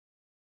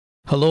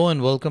Hello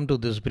and welcome to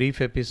this brief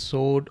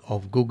episode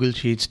of Google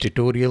Sheets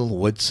tutorial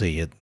with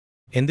Syed.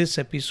 In this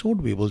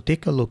episode, we will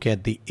take a look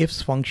at the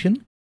ifs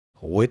function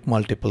with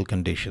multiple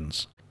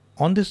conditions.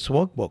 On this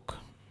workbook,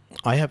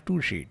 I have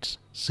two sheets.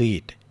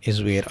 Seed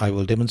is where I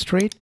will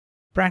demonstrate.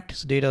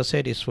 Practice data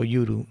set is for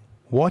you to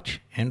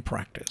watch and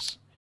practice.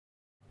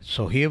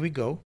 So here we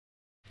go.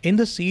 In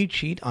the seed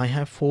sheet, I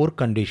have four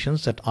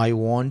conditions that I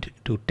want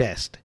to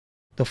test.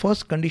 The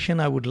first condition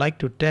I would like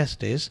to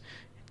test is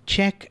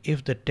check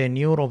if the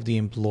tenure of the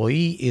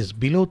employee is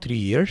below 3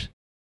 years.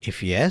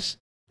 If yes,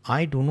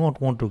 I do not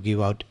want to give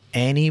out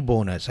any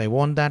bonus. I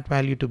want that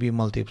value to be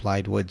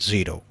multiplied with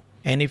 0.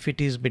 And if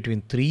it is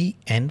between 3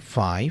 and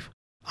 5,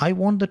 I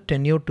want the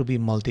tenure to be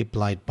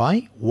multiplied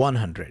by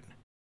 100.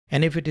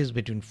 And if it is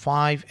between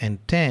 5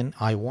 and 10,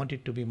 I want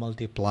it to be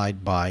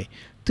multiplied by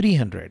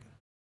 300.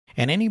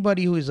 And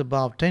anybody who is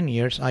above 10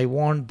 years, I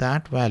want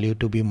that value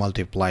to be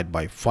multiplied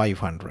by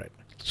 500.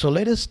 So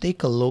let us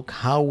take a look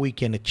how we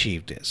can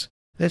achieve this.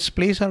 Let's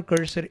place our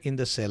cursor in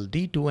the cell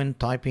D2 and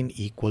type in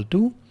equal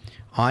to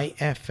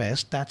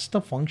IFS. That's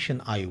the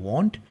function I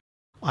want.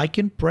 I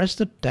can press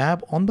the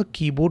tab on the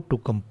keyboard to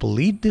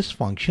complete this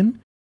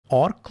function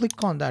or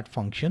click on that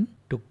function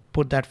to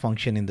put that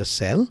function in the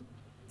cell.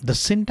 The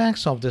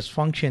syntax of this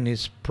function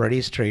is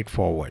pretty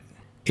straightforward.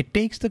 It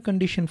takes the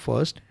condition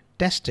first,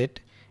 tests it,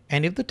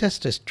 and if the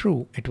test is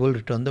true, it will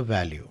return the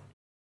value.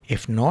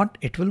 If not,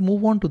 it will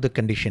move on to the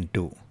condition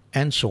 2.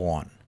 And so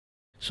on.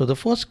 So the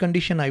first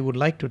condition I would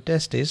like to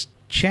test is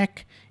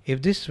check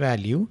if this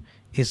value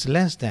is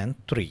less than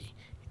 3.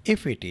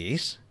 If it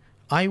is,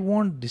 I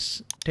want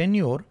this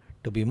tenure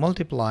to be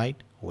multiplied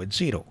with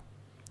 0,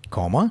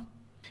 comma.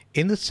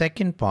 In the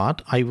second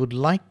part, I would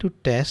like to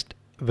test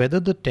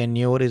whether the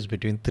tenure is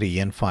between 3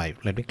 and 5.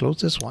 Let me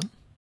close this one.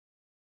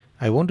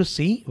 I want to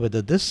see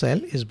whether this cell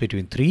is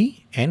between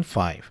 3 and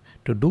 5.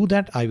 To do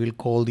that, I will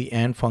call the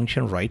AND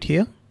function right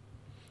here.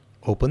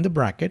 Open the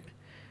bracket.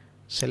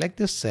 Select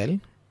this cell,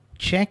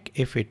 check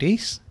if it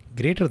is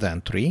greater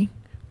than 3,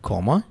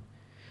 comma,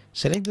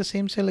 select the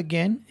same cell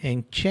again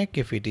and check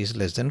if it is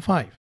less than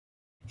 5.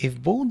 If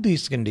both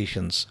these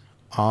conditions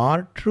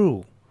are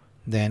true,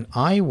 then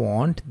I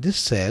want this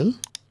cell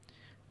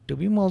to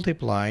be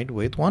multiplied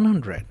with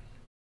 100,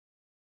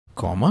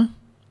 comma.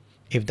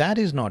 If that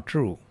is not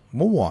true,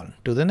 move on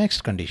to the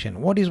next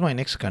condition. What is my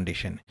next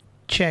condition?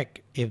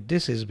 Check if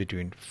this is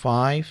between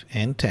 5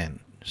 and 10.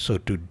 So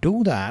to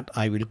do that,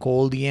 I will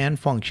call the AND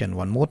function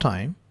one more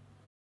time.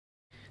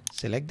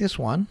 Select this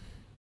one,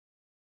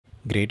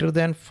 greater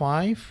than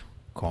 5,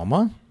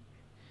 comma.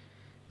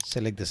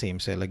 Select the same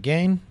cell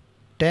again.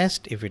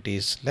 Test if it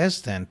is less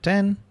than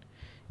 10.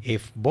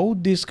 If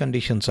both these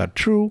conditions are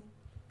true,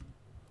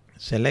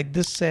 select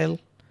this cell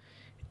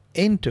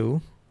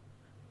into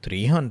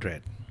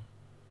 300.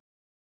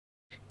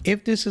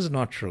 If this is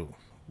not true,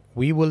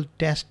 we will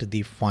test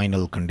the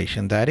final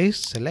condition. That is,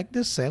 select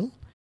this cell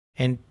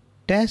and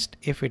test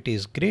if it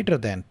is greater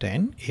than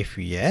 10. If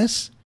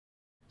yes,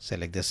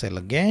 select the cell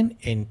again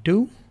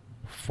into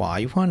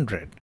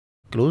 500.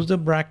 Close the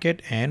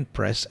bracket and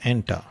press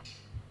enter.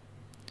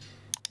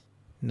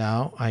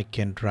 Now I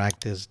can drag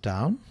this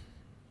down.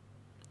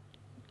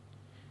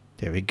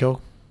 There we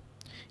go.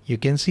 You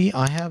can see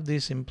I have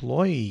this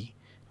employee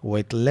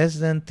with less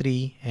than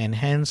 3 and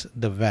hence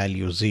the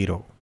value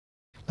 0.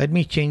 Let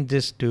me change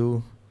this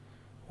to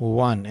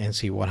 1 and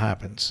see what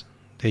happens.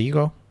 There you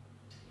go.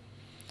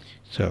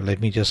 So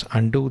let me just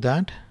undo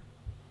that.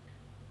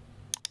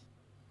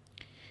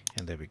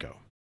 And there we go.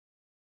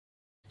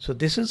 So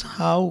this is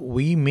how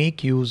we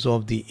make use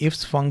of the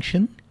ifs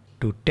function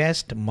to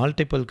test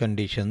multiple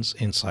conditions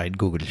inside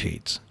Google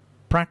Sheets.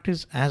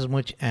 Practice as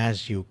much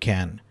as you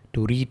can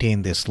to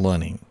retain this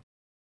learning.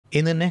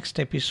 In the next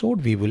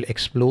episode, we will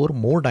explore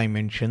more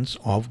dimensions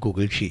of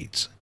Google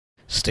Sheets.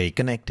 Stay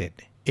connected.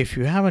 If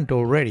you haven't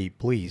already,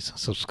 please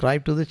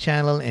subscribe to the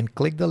channel and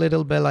click the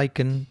little bell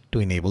icon to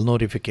enable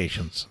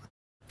notifications.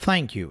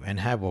 Thank you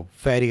and have a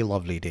very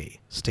lovely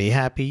day. Stay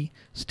happy,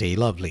 stay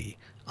lovely.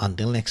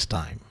 Until next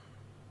time.